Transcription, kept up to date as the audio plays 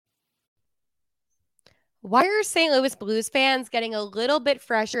Why are St. Louis Blues fans getting a little bit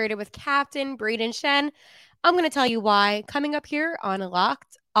frustrated with Captain Brayden Schenn? I'm going to tell you why coming up here on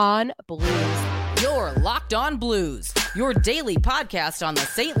Locked On Blues. You're Locked On Blues, your daily podcast on the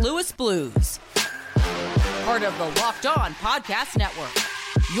St. Louis Blues. Part of the Locked On Podcast Network,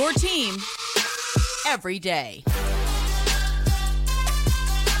 your team every day.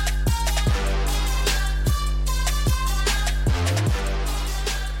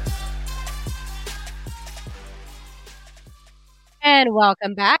 And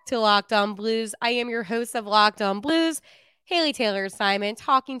welcome back to Locked On Blues. I am your host of Locked On Blues, Haley Taylor Simon,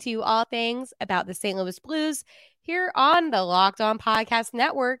 talking to you all things about the St. Louis Blues here on the Locked On Podcast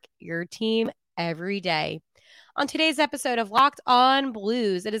Network, your team every day. On today's episode of Locked On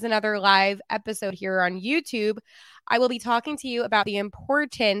Blues, it is another live episode here on YouTube. I will be talking to you about the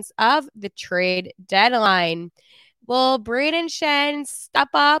importance of the trade deadline. Will Brayden Schenn step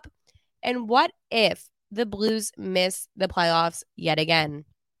up? And what if the Blues miss the playoffs yet again?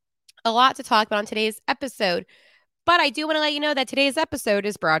 A lot to talk about on today's episode, but I do want to let you know that today's episode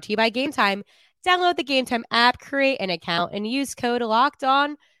is brought to you by Game Time. Download the Game Time app, create an account, and use code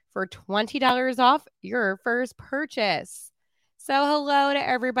LOCKEDON for $20 off your first purchase. So hello to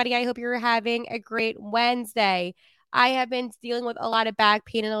everybody. I hope you're having a great Wednesday. I have been dealing with a lot of back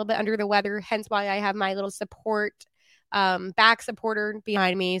pain and a little bit under the weather, hence why I have my little back supporter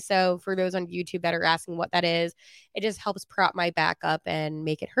behind me. So for those on YouTube that are asking what that is, it just helps prop my back up and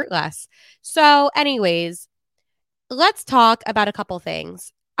make it hurt less. So anyways, let's talk about a couple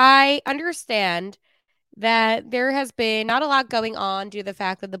things. I understand that there has been not a lot going on due to the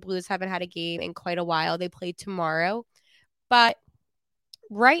fact that the Blues haven't had a game in quite a while. They play tomorrow. But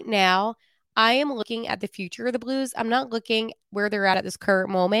right now, I am looking at the future of the Blues. I'm not looking where they're at this current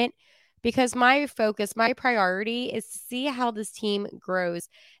moment, because my focus, my priority is to see how this team grows.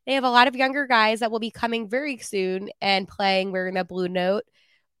 They have a lot of younger guys that will be coming very soon and playing wearing the blue note.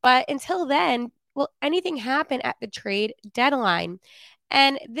 But until then, will anything happen at the trade deadline?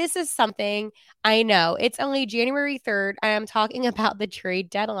 And this is something I know. It's only January 3rd. I am talking about the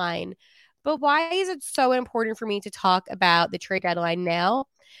trade deadline. But why is it so important for me to talk about the trade deadline now?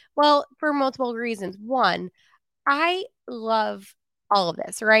 Well, for multiple reasons. One, I love all of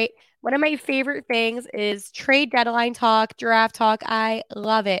this, right? One of my favorite things is trade deadline talk, draft talk. I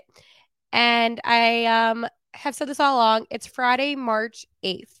love it. And I have said this all along. It's Friday, March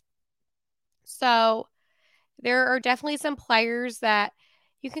 8th. So there are definitely some players that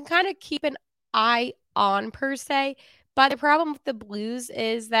you can kind of keep an eye on per se. But the problem with the Blues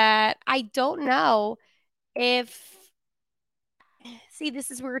is that I don't know if, see,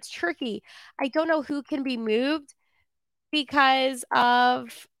 this is where it's tricky. I don't know who can be moved because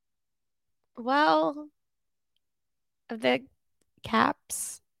of, well, of the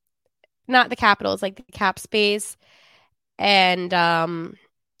caps, not the Capitals, like the cap space. And then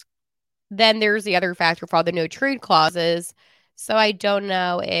there's the other factor for all the no trade clauses. So I don't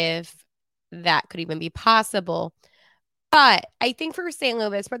know if that could even be possible. But I think for St.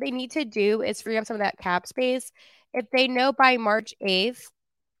 Louis, what they need to do is free up some of that cap space. If they know by March 8th,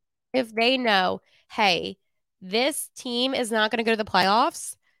 if they know, hey, this team is not going to go to the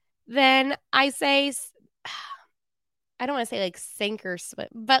playoffs, then I say, I don't want to say like sink or swim,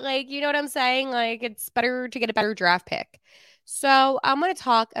 but like, you know what I'm saying? Like, it's better to get a better draft pick. So I'm going to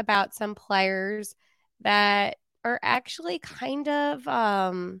talk about some players that are actually kind of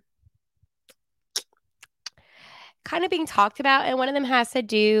being talked about. And one of them has to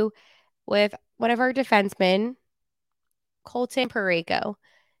do with one of our defensemen, Colton Parayko.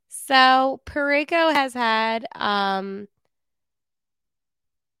 So Parayko has had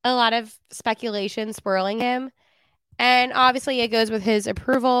a lot of speculation swirling him. And obviously it goes with his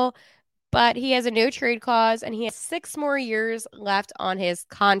approval, but he has a no trade clause and he has 6 more years left on his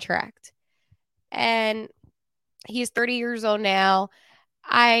contract. And he's 30 years old now.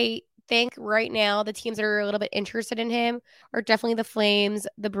 I think right now the teams that are a little bit interested in him are definitely the Flames,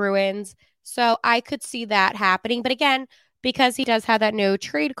 the Bruins. So I could see that happening. But again, because he does have that no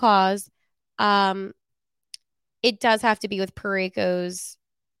trade clause, it does have to be with Parayko's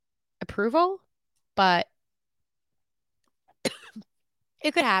approval. But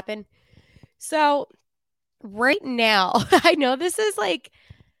it could happen. So right now, I know this is like,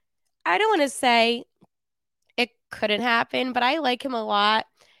 I don't want to say it couldn't happen, but I like him a lot.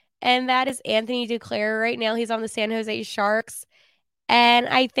 And that is Anthony Duclair. Right now, he's on the San Jose Sharks. And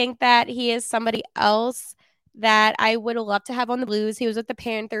I think that he is somebody else that I would love to have on the Blues. He was with the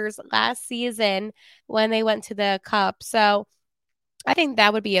Panthers last season when they went to the Cup. So I think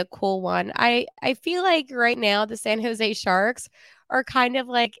that would be a cool one. I feel like right now the San Jose Sharks are kind of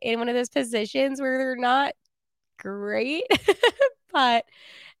like in one of those positions where they're not great, but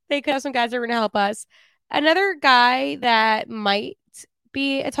they could have some guys that are going to help us. Another guy that might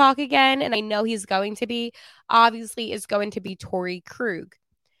be a talk again, and I know he's going to be, obviously, is going to be Torrey Krug.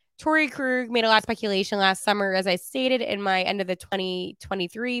 Torrey Krug made a lot of speculation last summer, as I stated in my end of the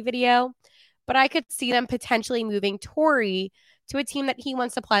 2023 video, but I could see them potentially moving Torrey to a team that he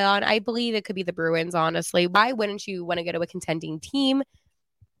wants to play on. I believe it could be the Bruins, honestly. Why wouldn't you want to go to a contending team?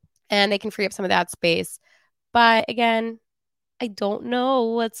 And they can free up some of that space. But again, I don't know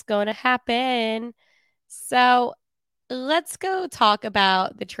what's going to happen. So let's go talk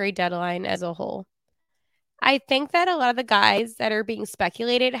about the trade deadline as a whole. I think that a lot of the guys that are being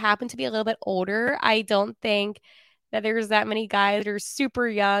speculated happen to be a little bit older. I don't think that there's that many guys that are super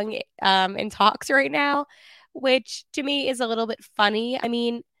young in talks right now, which to me is a little bit funny. I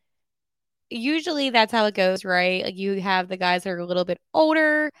mean, usually that's how it goes, right? Like you have the guys that are a little bit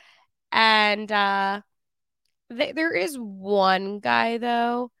older, and there is one guy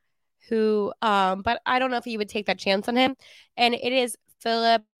though who, but I don't know if you would take that chance on him, and it is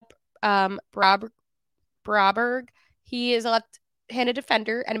Philip Broberg. He is a left-handed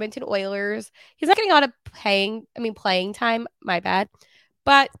defender, Edmonton Oilers. He's not getting a lot of playing time. My bad,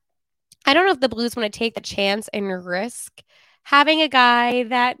 but I don't know if the Blues want to take the chance and risk having a guy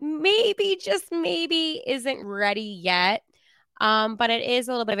that maybe, just maybe, isn't ready yet. But it is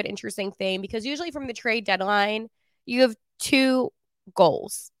a little bit of an interesting thing because usually from the trade deadline, you have two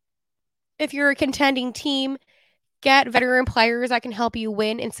goals. If you're a contending team, get veteran players that can help you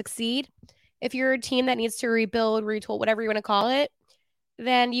win and succeed. If you're a team that needs to rebuild, retool, whatever you want to call it,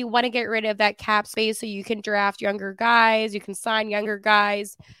 then you want to get rid of that cap space so you can draft younger guys, you can sign younger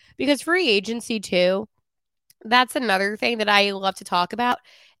guys, because free agency too, that's another thing that I love to talk about.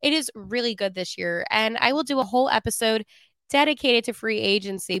 It is really good this year, and I will do a whole episode dedicated to free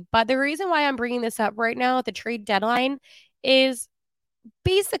agency. But the reason why I'm bringing this up right now at the trade deadline is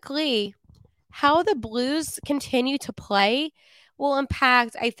basically how the Blues continue to play will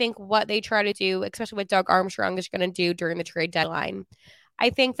impact, I think, what they try to do, especially what Doug Armstrong is going to do during the trade deadline.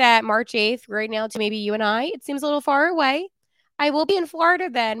 I think that March 8th, right now, to maybe you and I, it seems a little far away. I will be in Florida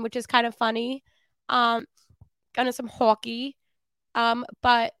then, which is kind of funny. Going to some hockey.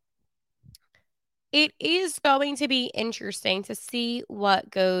 But it is going to be interesting to see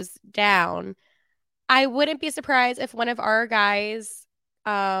what goes down. I wouldn't be surprised if one of our guys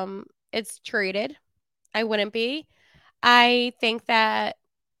it's traded. I wouldn't be. I think that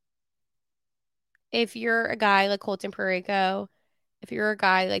if you're a guy like Colton Parayko, if you're a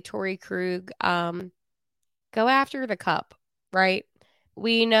guy like Torrey Krug, go after the cup, right?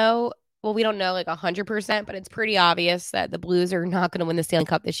 We know, well, we don't know like 100%, but it's pretty obvious that the Blues are not going to win the Stanley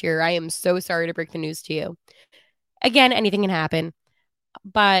Cup this year. I am so sorry to break the news to you. Again, anything can happen,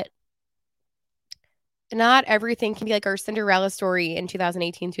 but not everything can be like our Cinderella story in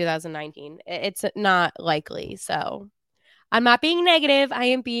 2018, 2019. It's not likely. So I'm not being negative. I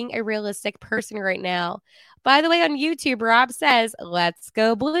am being a realistic person right now. By the way, on YouTube, Rob says, let's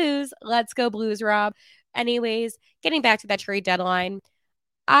go Blues. Let's go Blues, Rob. Anyways, getting back to that trade deadline,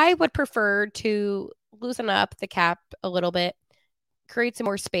 I would prefer to loosen up the cap a little bit, create some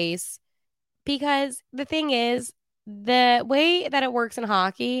more space, because the thing is, the way that it works in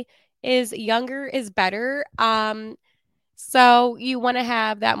hockey is younger is better. So you want to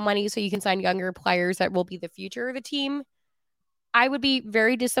have that money so you can sign younger players that will be the future of the team. I would be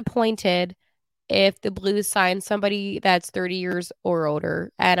very disappointed if the Blues sign somebody that's 30 years or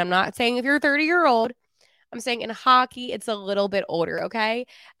older. And I'm not saying if you're 30-year-old, I'm saying in hockey, it's a little bit older, okay?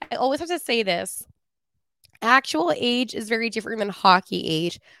 I always have to say this. Actual age is very different than hockey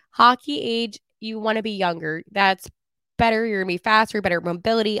age. Hockey age, you want to be younger. That's better. You're going to be faster, better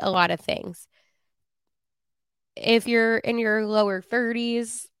mobility, a lot of things. If you're in your lower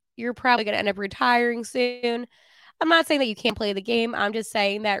 30s, you're probably going to end up retiring soon. I'm not saying that you can't play the game. I'm just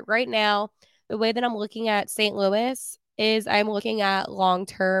saying that right now, the way that I'm looking at St. Louis is I'm looking at long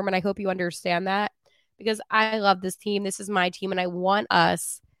term, and I hope you understand that because I love this team. This is my team, and I want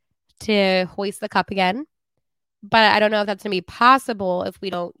us to hoist the cup again. But I don't know if that's going to be possible if we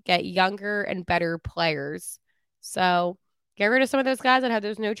don't get younger and better players. So get rid of some of those guys that have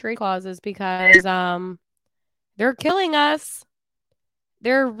those no trade clauses because they're killing us.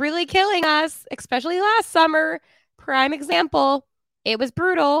 They're really killing us, especially last summer. Prime example. It was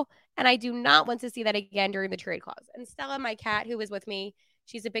brutal, and I do not want to see that again during the trade clause. And Stella, my cat, who is with me,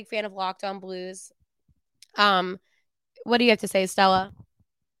 she's a big fan of Locked On Blues. What do you have to say, Stella?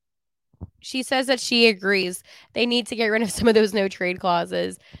 She says that she agrees they need to get rid of some of those no trade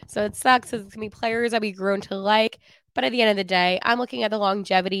clauses. So it sucks because it's going to be players that we've grown to like, But at the end of the day, I'm looking at the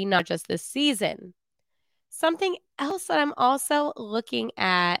longevity, not just this season. Something else that I'm also looking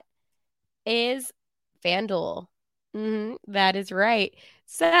at is FanDuel. That is right.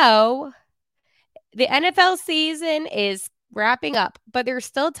 So the NFL season is wrapping up, but there's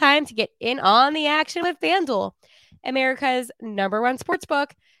still time to get in on the action with FanDuel, America's #1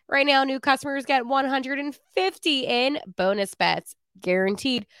 sportsbook. Right now, new customers get 150 in bonus bets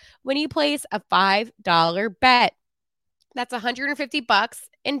guaranteed when you place a $5 bet. That's $150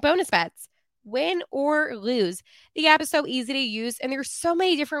 in bonus bets. Win or lose. The app is so easy to use, and there's so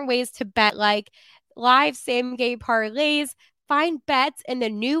many different ways to bet, like live same game parlays. Find bets in the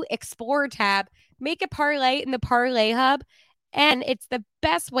new Explore tab. Make a parlay in the Parlay Hub, and it's the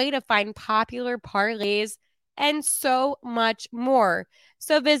best way to find popular parlays and so much more.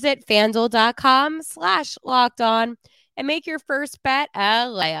 So visit fanduel.com/lockedon and make your first bet a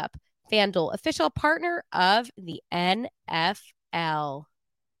layup. FanDuel, official partner of the NFL.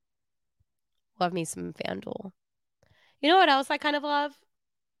 Love me some FanDuel. You know what else I kind of love?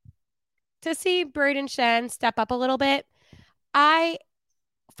 To see Brayden Schenn step up a little bit. I,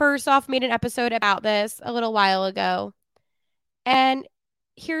 first off, made an episode about this a little while ago. And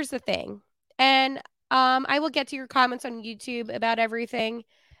here's the thing. And I will get to your comments on YouTube about everything.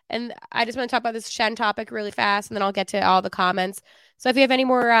 And I just want to talk about this Schenn topic really fast, and then I'll get to all the comments. So if you have any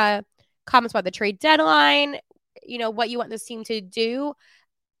more comments about the trade deadline, what you want this team to do,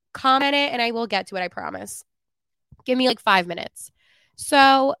 comment it, and I will get to it, I promise. Give me like 5 minutes.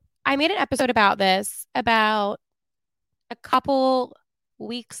 So I made an episode about this about a couple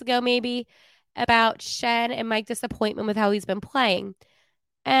weeks ago, maybe, about Schenn and my disappointment with how he's been playing.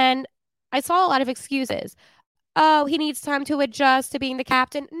 And I saw a lot of excuses. Oh, he needs time to adjust to being the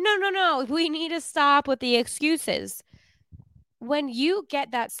captain. No. We need to stop with the excuses. When you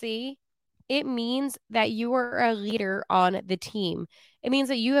get that C, it means that you are a leader on the team. It means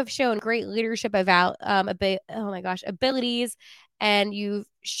that you have shown great leadership about abilities, and you've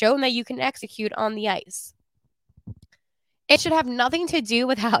shown that you can execute on the ice. It should have nothing to do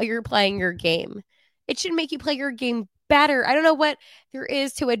with how you're playing your game. It should make you play your game better. I don't know what there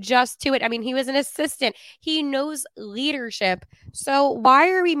is to adjust to it. I mean, he was an assistant. He knows leadership. So why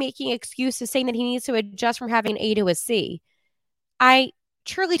are we making excuses saying that he needs to adjust from having an A to a C? I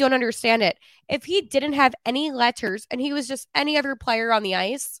truly don't understand it. If he didn't have any letters and he was just any other player on the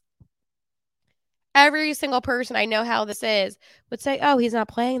ice, every single person, I know how this is, would say, oh, he's not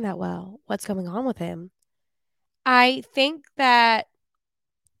playing that well. What's going on with him? I think that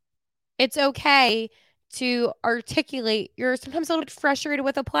it's okay to articulate you're sometimes a little bit frustrated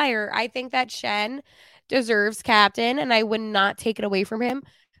with a player. I think that Schenn deserves captain, and I would not take it away from him.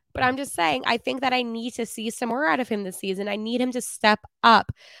 But I'm just saying, I think that I need to see some more out of him this season. I need him to step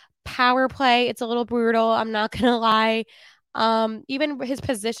up. Power play, it's a little brutal. I'm not going to lie. Even his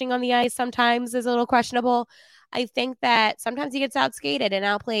positioning on the ice sometimes is a little questionable. I think that sometimes he gets outskated and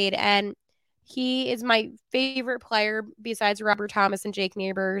outplayed, and he is my favorite player besides Robert Thomas and Jake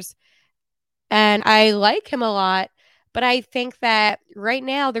Neighbors. And I like him a lot. But I think that right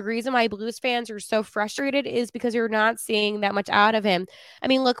now, the reason why Blues fans are so frustrated is because you're not seeing that much out of him. I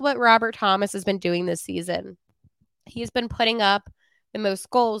mean, look what Robert Thomas has been doing this season. He's been putting up the most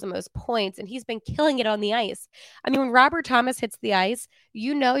goals, the most points, and he's been killing it on the ice. I mean, when Robert Thomas hits the ice,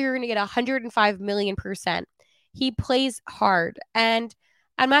 you know you're going to get 105 million%. He plays hard. And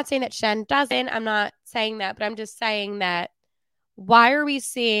I'm not saying that Schenn doesn't. I'm not saying that, but I'm just saying that why are we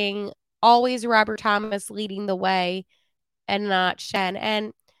seeing always Robert Thomas leading the way and not Schenn?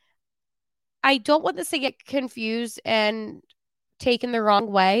 And I don't want this to get confused and taken the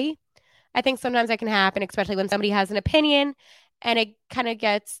wrong way. I think sometimes that can happen, especially when somebody has an opinion and it kind of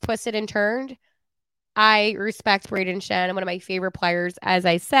gets twisted and turned. I respect Brayden Schenn, one of my favorite players, as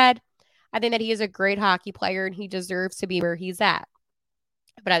I said. I think that he is a great hockey player and he deserves to be where he's at.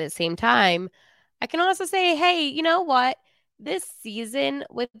 But at the same time, I can also say, hey, you know what? This season,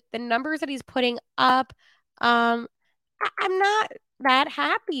 with the numbers that he's putting up, I'm not that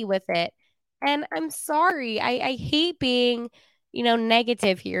happy with it. And I'm sorry. I hate being,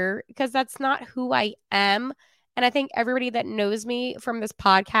 negative here because that's not who I am. And I think everybody that knows me from this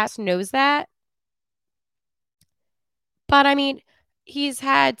podcast knows that. But I mean, he's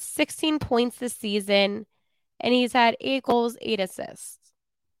had 16 points this season and he's had 8 goals, 8 assists.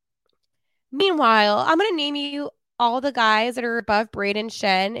 Meanwhile, I'm going to name you all the guys that are above Brayden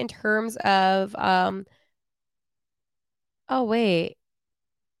Schenn in terms of oh wait.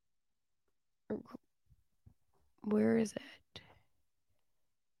 Where is it?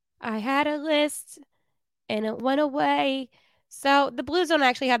 I had a list and it went away. So the Blues don't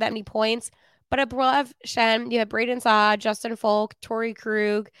actually have that many points, But above Schenn, you have Brayden Saad, Justin Folk, Torrey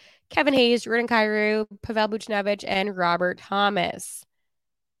Krug, Kevin Hayes, Jordan Kyrou, Pavel Buchnevich, and Robert Thomas.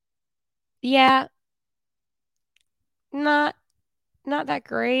 Yeah, not not that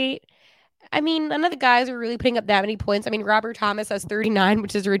great. I mean, none of the guys are really putting up that many points. I mean, Robert Thomas has 39,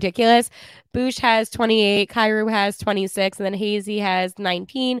 which is ridiculous. Bush has 28, Kyrou has 26, and then Hazy has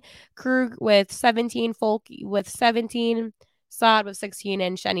 19, Krug with 17, Folk with 17, Saad with 16,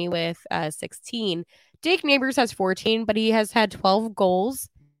 and Schenny with 16. Jake Neighbors has 14, but he has had 12 goals.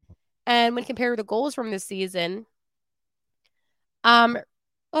 And when compared to the goals from this season, um,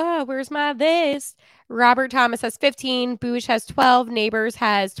 where's my this? Robert Thomas has 15, Bush has 12, Neighbors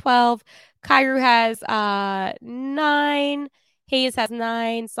has 12, Kyrou has 9, Hayes has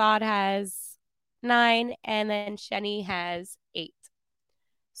 9, Saad has 9, and then Schenny has 8.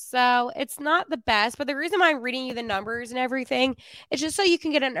 So it's not the best, but the reason why I'm reading you the numbers and everything is just so you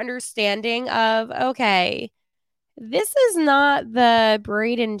can get an understanding of, okay, this is not the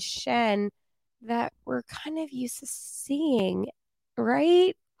Brayden Schenn that we're kind of used to seeing,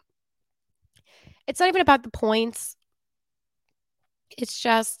 right? It's not even about the points. It's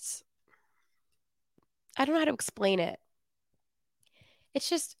just, I don't know how to explain it. It's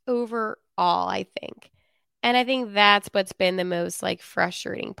just overall, I think. And I think that's what's been the most like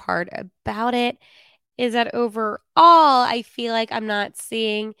frustrating part about it is that overall, I feel like I'm not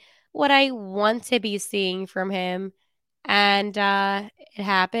seeing what I want to be seeing from him. And it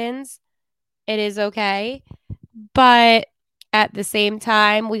happens. It is okay. But at the same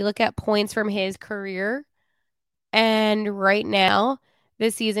time, we look at points from his career. And right now,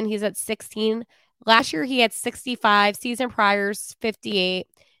 this season, he's at 16. Last year, he had 65. Season prior, 58.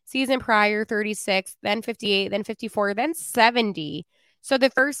 Season prior, 36. Then 58. Then 54. Then 70. So the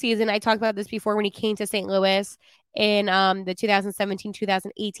first season, I talked about this before when he came to St. Louis in the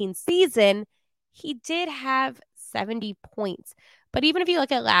 2017-2018 season, he did have 70 points. But even if you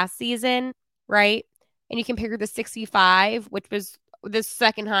look at last season, right, and you compare the 65, which was the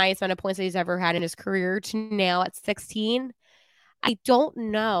second highest amount of points that he's ever had in his career, to now at 16, I don't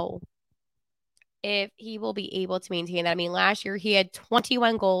know if he will be able to maintain that. I mean, last year he had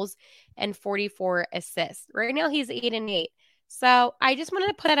 21 goals and 44 assists. Right now he's 8-8. So I just wanted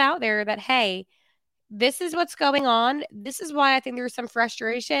to put it out there that, hey, this is what's going on. This is why I think there's some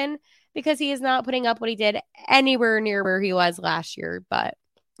frustration because he is not putting up what he did anywhere near where he was last year. But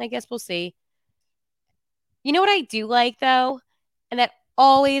I guess we'll see. You know what I do like, though? And that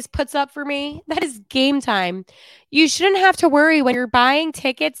always puts up for me? That is game time. You shouldn't have to worry when you're buying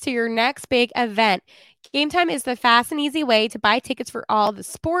tickets to your next big event. Game time is the fast and easy way to buy tickets for all the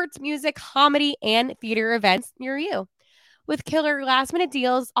sports, music, comedy, and theater events near you. With killer last minute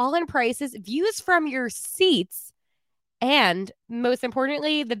deals, all in prices, views from your seats, and most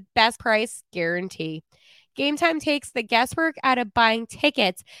importantly, the best price guarantee. Game Time takes the guesswork out of buying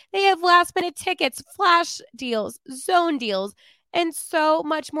tickets. They have last minute tickets, flash deals, zone deals, and so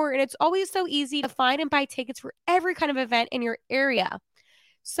much more. And it's always so easy to find and buy tickets for every kind of event in your area.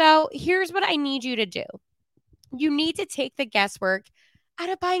 So here's what I need you to do. You need to take the guesswork out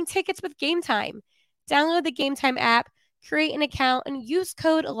of buying tickets with Game Time. Download the Game Time app, create an account, and use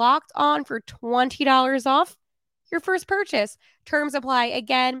code LOCKED ON for $20 off your first purchase. Terms apply.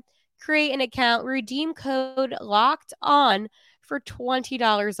 Again, create an account, redeem code LOCKED ON for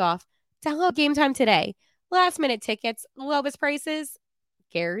 $20 off. Download Game Time today. Last minute tickets, lowest prices,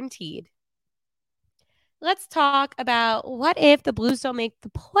 guaranteed. Let's talk about what if the Blues don't make the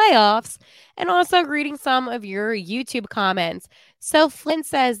playoffs and also reading some of your YouTube comments. So Flint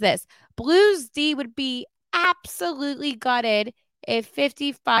says this, Blues D would be absolutely gutted if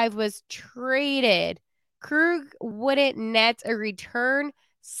 55 was traded. Krug wouldn't net a return.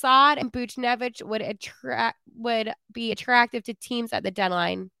 Saad and Buchnevich would be attractive to teams at the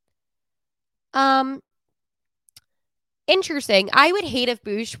deadline. Interesting. I would hate if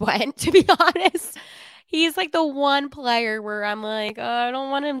Bush went, to be honest. He's like the one player where I'm like, oh, I don't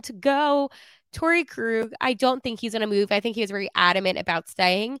want him to go. Torrey Krug, I don't think he's going to move. I think he was very adamant about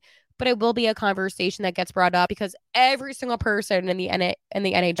staying, but it will be a conversation that gets brought up because every single person in the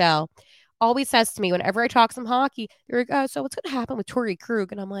NHL always says to me whenever I talk some hockey, they're like, oh, so what's going to happen with Torrey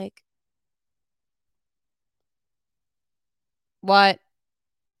Krug? And I'm like, what?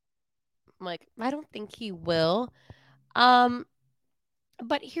 I'm like, I don't think he will.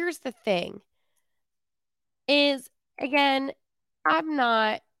 But here's the thing is, again, I'm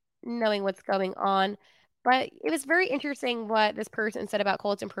not knowing what's going on, but it was very interesting what this person said about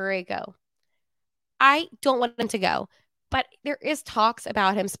Colton Parayko. I don't want him to go, but there is talks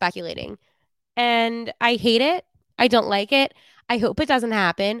about him speculating, and I hate it. I don't like it. I hope it doesn't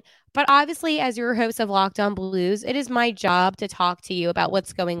happen. But obviously, as your host of Locked On Blues, it is my job to talk to you about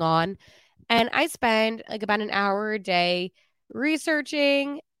what's going on. And I spend like about an hour a day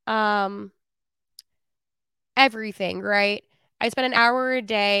researching everything, right? I spend an hour a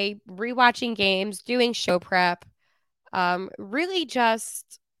day rewatching games, doing show prep, really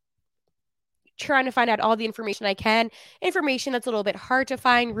just trying to find out all the information I can, information that's a little bit hard to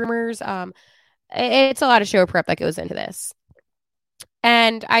find, rumors. It's a lot of show prep that goes into this.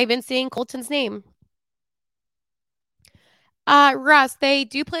 And I've been seeing Colton's name. Russ, they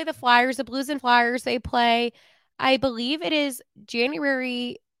do play the Flyers, the Blues and Flyers. They play, I believe it is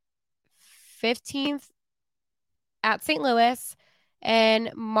January 15th at St. Louis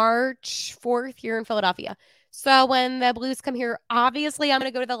and March 4th here in Philadelphia. So when the Blues come here, obviously I'm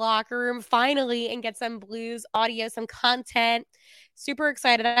going to go to the locker room finally and get some Blues audio, some content. Super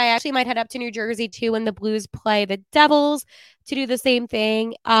excited. I actually might head up to New Jersey too when the Blues play the Devils to do the same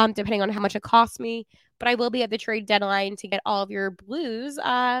thing, depending on how much it costs me. But I will be at the trade deadline to get all of your Blues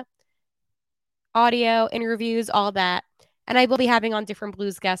audio, interviews, all that. And I will be having on different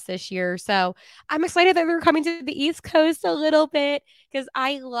Blues guests this year. So I'm excited that they're coming to the East Coast a little bit because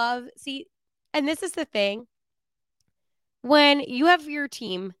I love, and this is the thing. When you have your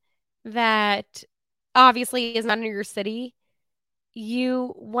team that obviously is not in your city,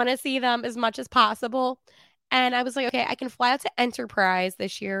 you want to see them as much as possible. And I was like, okay, I can fly out to Enterprise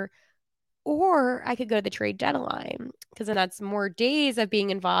this year, or I could go to the trade deadline because then that's more days of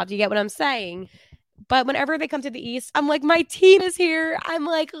being involved. You get what I'm saying? But whenever they come to the East, I'm like, my team is here. I'm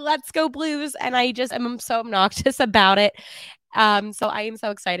like, let's go Blues. And I just am so obnoxious about it. So I am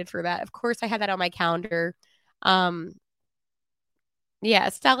so excited for that. Of course, I had that on my calendar. Yeah,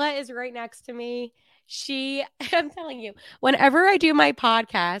 Stella is right next to me. I'm telling you, whenever I do my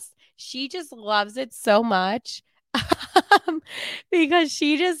podcast, she just loves it so much because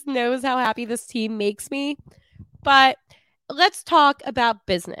she just knows how happy this team makes me. But let's talk about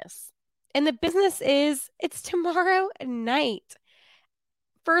business. And the business is it's tomorrow night.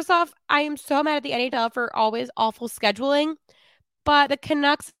 First off, I am so mad at the NHL for always awful scheduling. But the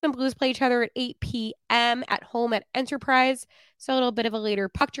Canucks and Blues play each other at 8 p.m. at home at Enterprise. So a little bit of a later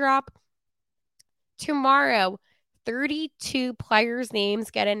puck drop. Tomorrow, 32 players'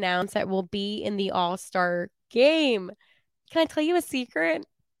 names get announced that will be in the All-Star game. Can I tell you a secret?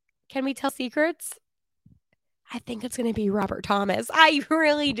 Can we tell secrets? I think it's going to be Robert Thomas. I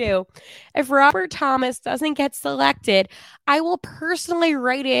really do. If Robert Thomas doesn't get selected, I will personally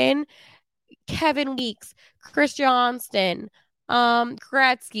write in Kevin Weeks, Chris Johnston,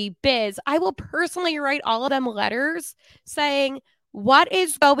 Gretzky, Biz. I will personally write all of them letters saying, what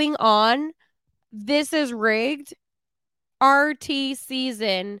is going on? This is rigged. RT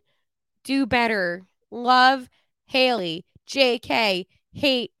season. Do better. Love, Haley. JK.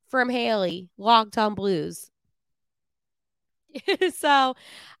 Hate from Haley. Locked on Blues. So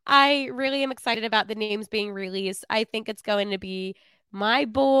I really am excited about the names being released. I think it's going to be my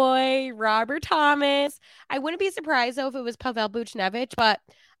boy, Robert Thomas. I wouldn't be surprised, though, if it was Pavel Buchnevich, but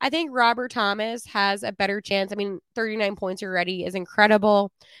I think Robert Thomas has a better chance. I mean, 39 points already is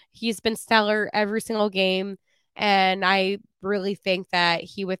incredible. He's been stellar every single game, and I really think that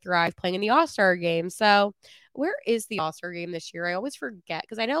he would thrive playing in the All-Star game. So where is the All-Star game this year? I always forget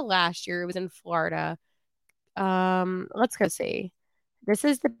because I know last year it was in Florida. Let's go see. This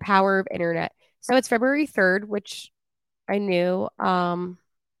is the power of internet. So it's February 3rd, which I knew. Where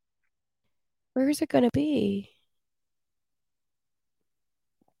is it going to be?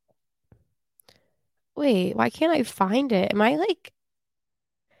 Wait, why can't I find it? Am I like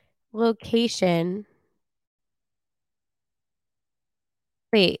location?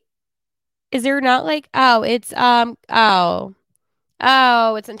 Wait, is there not like, it's in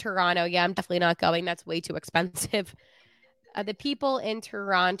Toronto. Yeah, I'm definitely not going. That's way too expensive. The people in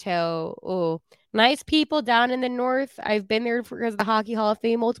Toronto, oh, nice people down in the north. I've been there because of the Hockey Hall of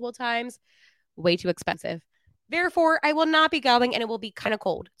Fame multiple times. Way too expensive. Therefore, I will not be going and it will be kind of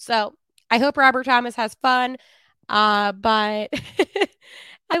cold. So I hope Robert Thomas has fun, but I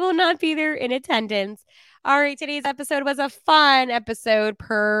will not be there in attendance. All right, today's episode was a fun episode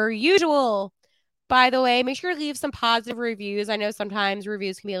per usual. By the way, make sure to leave some positive reviews. I know sometimes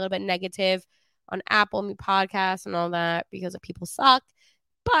reviews can be a little bit negative on Apple Podcasts and all that because of people suck.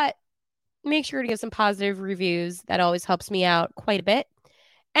 But make sure to give some positive reviews. That always helps me out quite a bit.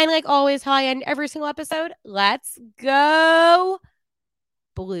 And like always, how I end every single episode, let's go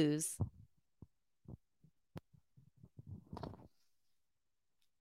Blues.